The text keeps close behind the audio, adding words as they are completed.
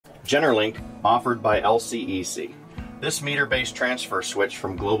GenerLink, offered by LCEC. This meter-based transfer switch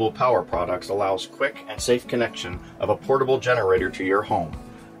from Global Power Products allows quick and safe connection of a portable generator to your home.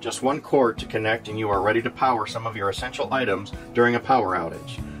 Just one cord to connect and you are ready to power some of your essential items during a power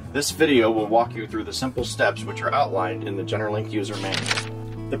outage. This video will walk you through the simple steps which are outlined in the GenerLink user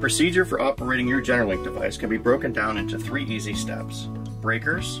manual. The procedure for operating your GenerLink device can be broken down into 3 easy steps: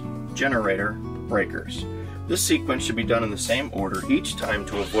 breakers, generator, breakers. This sequence should be done in the same order each time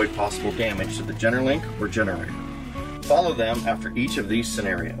to avoid possible damage to the GenerLink or generator. Follow them after each of these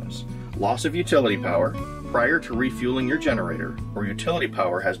scenarios: loss of utility power, prior to refueling your generator, or utility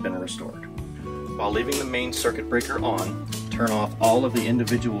power has been restored. While leaving the main circuit breaker on, turn off all of the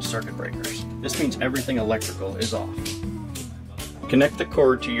individual circuit breakers. This means everything electrical is off. Connect the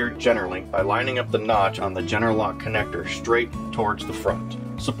cord to your GenerLink by lining up the notch on the GenerLock connector straight towards the front.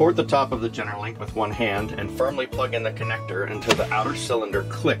 Support the top of the GenerLink with one hand and firmly plug in the connector until the outer cylinder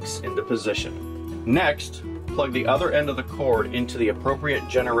clicks into position. Next, plug the other end of the cord into the appropriate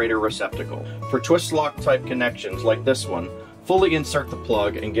generator receptacle. For twist lock type connections like this one, fully insert the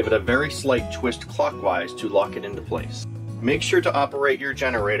plug and give it a very slight twist clockwise to lock it into place. Make sure to operate your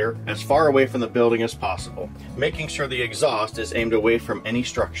generator as far away from the building as possible, making sure the exhaust is aimed away from any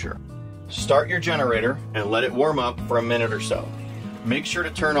structure. Start your generator and let it warm up for a minute or so. Make sure to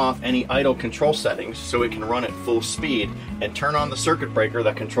turn off any idle control settings so it can run at full speed, and turn on the circuit breaker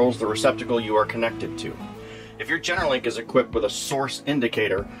that controls the receptacle you are connected to. If your GenerLink is equipped with a source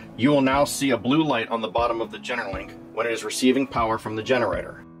indicator, you will now see a blue light on the bottom of the GenerLink when it is receiving power from the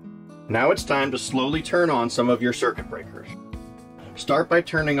generator. Now it's time to slowly turn on some of your circuit breakers. Start by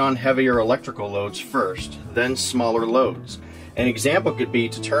turning on heavier electrical loads first, then smaller loads. An example could be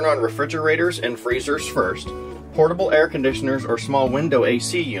to turn on refrigerators and freezers first, portable air conditioners or small window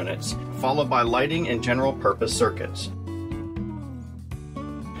AC units, followed by lighting and general purpose circuits.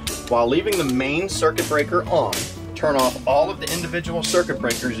 While leaving the main circuit breaker on, turn off all of the individual circuit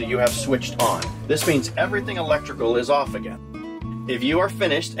breakers that you have switched on. This means everything electrical is off again. If you are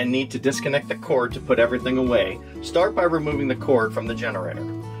finished and need to disconnect the cord to put everything away, start by removing the cord from the generator.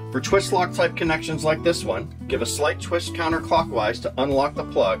 For twist lock type connections like this one, give a slight twist counterclockwise to unlock the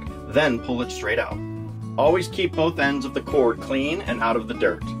plug, then pull it straight out. Always keep both ends of the cord clean and out of the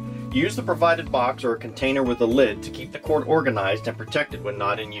dirt. Use the provided box or a container with a lid to keep the cord organized and protected when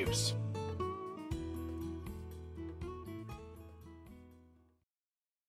not in use.